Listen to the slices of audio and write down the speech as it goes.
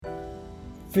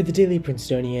For the Daily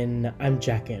Princetonian, I'm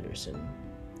Jack Anderson.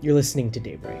 You're listening to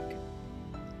Daybreak.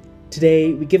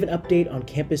 Today, we give an update on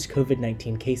campus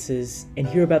COVID-19 cases and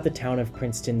hear about the town of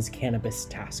Princeton's Cannabis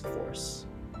Task Force.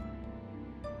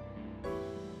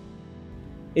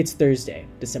 It's Thursday,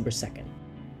 December 2nd.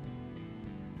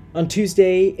 On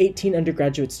Tuesday, 18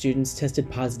 undergraduate students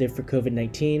tested positive for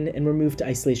COVID-19 and were moved to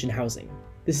isolation housing.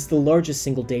 This is the largest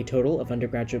single-day total of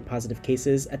undergraduate positive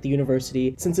cases at the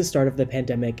university since the start of the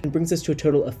pandemic and brings us to a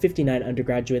total of 59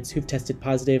 undergraduates who've tested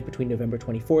positive between November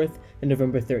 24th and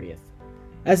November 30th.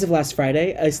 As of last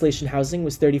Friday, isolation housing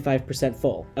was 35%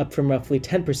 full, up from roughly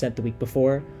 10% the week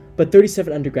before, but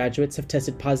 37 undergraduates have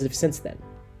tested positive since then.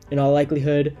 In all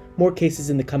likelihood, more cases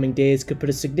in the coming days could put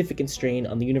a significant strain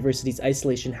on the university's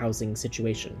isolation housing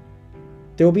situation.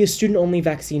 There will be a student-only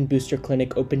vaccine booster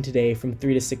clinic open today from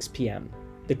 3 to 6 p.m.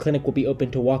 The clinic will be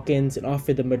open to walk-ins and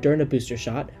offer the Moderna booster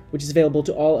shot, which is available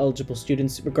to all eligible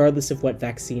students regardless of what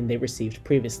vaccine they received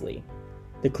previously.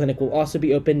 The clinic will also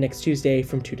be open next Tuesday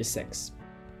from 2 to 6.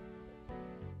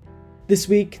 This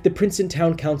week, the Princeton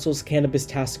Town Council's Cannabis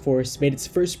Task Force made its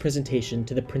first presentation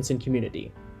to the Princeton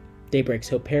community. Daybreak's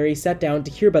Hope Perry sat down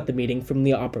to hear about the meeting from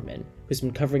Leah Opperman, who's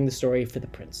been covering the story for the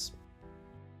Prince.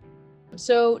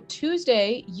 So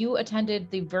Tuesday, you attended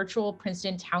the virtual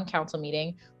Princeton Town Council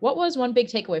meeting. What was one big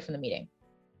takeaway from the meeting?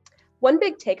 One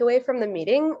big takeaway from the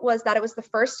meeting was that it was the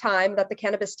first time that the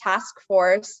Cannabis Task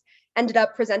Force ended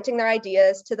up presenting their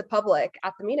ideas to the public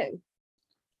at the meeting.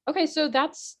 Okay, so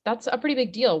that's a pretty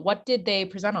big deal. What did they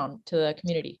present on to the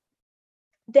community?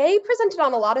 They presented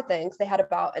on a lot of things. They had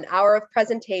about an hour of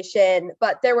presentation,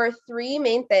 but there were three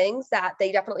main things that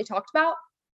they definitely talked about.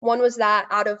 One was that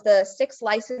out of the 6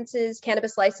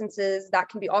 cannabis licenses that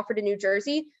can be offered in New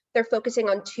Jersey, they're focusing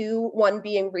on 2, one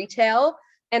being retail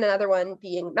and another one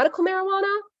being medical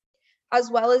marijuana.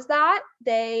 As well as that,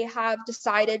 they have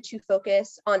decided to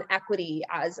focus on equity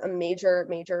as a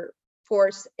major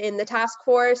force in the task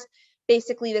force.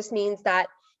 Basically, this means that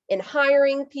in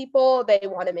hiring people, they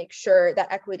want to make sure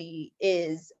that equity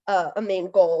is a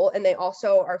main goal, and they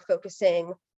also are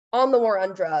focusing on the war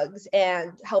on drugs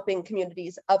and helping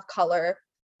communities of color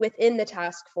within the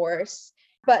task force.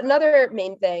 But another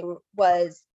main thing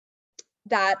was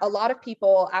that a lot of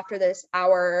people, after this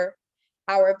hour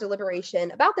of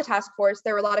deliberation about the task force,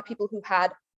 there were a lot of people who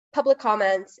had public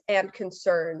comments and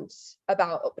concerns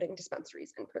about opening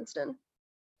dispensaries in Princeton.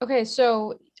 Okay,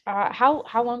 so how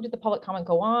long did the public comment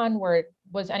go on?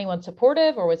 Was anyone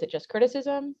supportive or was it just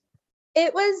criticism?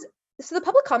 So the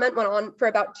public comment went on for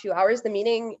about 2 hours. The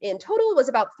meeting in total was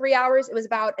about 3 hours. It was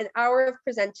about an hour of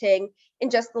presenting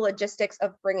in just the logistics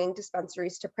of bringing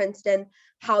dispensaries to Princeton,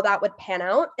 how that would pan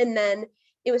out. And then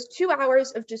it was 2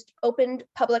 hours of just opened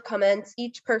public comments.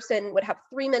 Each person would have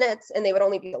 3 minutes and they would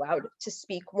only be allowed to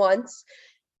speak once.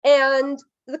 And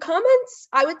the comments,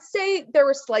 I would say there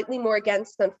were slightly more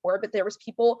against than for, but there was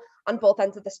people on both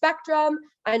ends of the spectrum.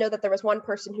 I know that there was one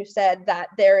person who said that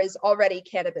there is already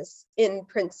cannabis in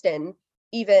Princeton,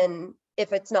 even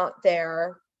if it's not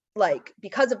there,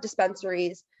 because of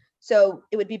dispensaries. So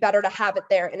it would be better to have it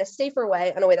there in a safer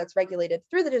way, in a way that's regulated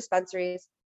through the dispensaries.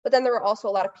 But then there were also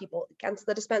a lot of people against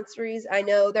the dispensaries. I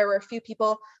know there were a few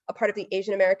people, a part of the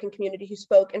Asian American community, who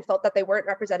spoke and felt that they weren't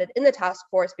represented in the task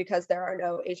force because there are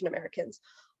no Asian Americans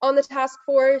on the task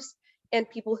force, and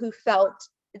people who felt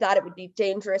that it would be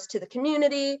dangerous to the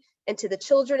community and to the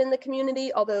children in the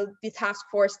community, although the task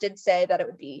force did say that it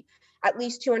would be at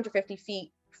least 250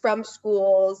 feet from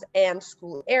schools and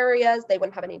school areas. They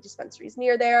wouldn't have any dispensaries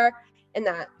near there, and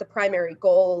that the primary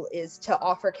goal is to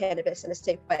offer cannabis in a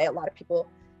safe way. A lot of people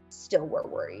still were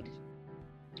worried.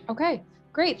 Okay,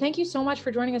 great. Thank you so much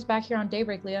for joining us back here on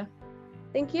Daybreak, Leah.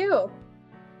 Thank you.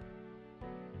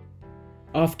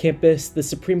 Off campus, the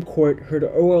Supreme Court heard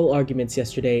oral arguments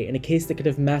yesterday in a case that could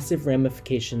have massive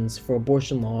ramifications for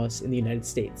abortion laws in the United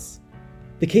States.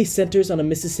 The case centers on a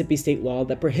Mississippi state law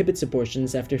that prohibits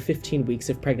abortions after 15 weeks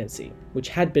of pregnancy, which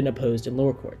had been opposed in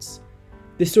lower courts.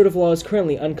 This sort of law is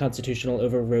currently unconstitutional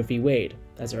over Roe v. Wade.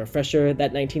 As a refresher,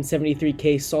 that 1973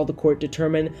 case saw the court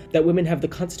determine that women have the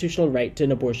constitutional right to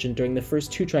an abortion during the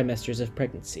first 2 trimesters of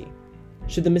pregnancy.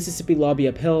 Should the Mississippi law be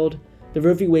upheld, the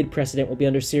Roe v. Wade precedent will be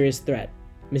under serious threat.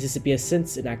 Mississippi has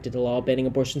since enacted a law banning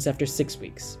abortions after 6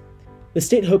 weeks. The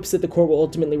state hopes that the court will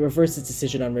ultimately reverse its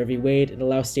decision on Roe v. Wade and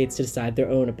allow states to decide their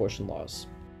own abortion laws.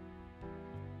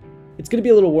 It's going to be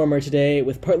a little warmer today,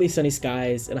 with partly sunny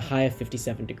skies and a high of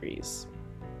 57 degrees.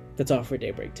 That's all for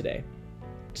Daybreak today.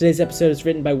 Today's episode is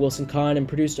written by Wilson Kahn and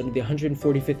produced under the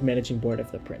 145th Managing Board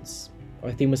of The Prince.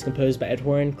 Our theme was composed by Ed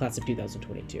Horan, class of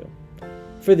 2022.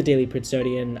 For the Daily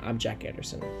Princetonian, I'm Jack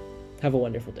Anderson. Have a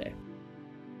wonderful day.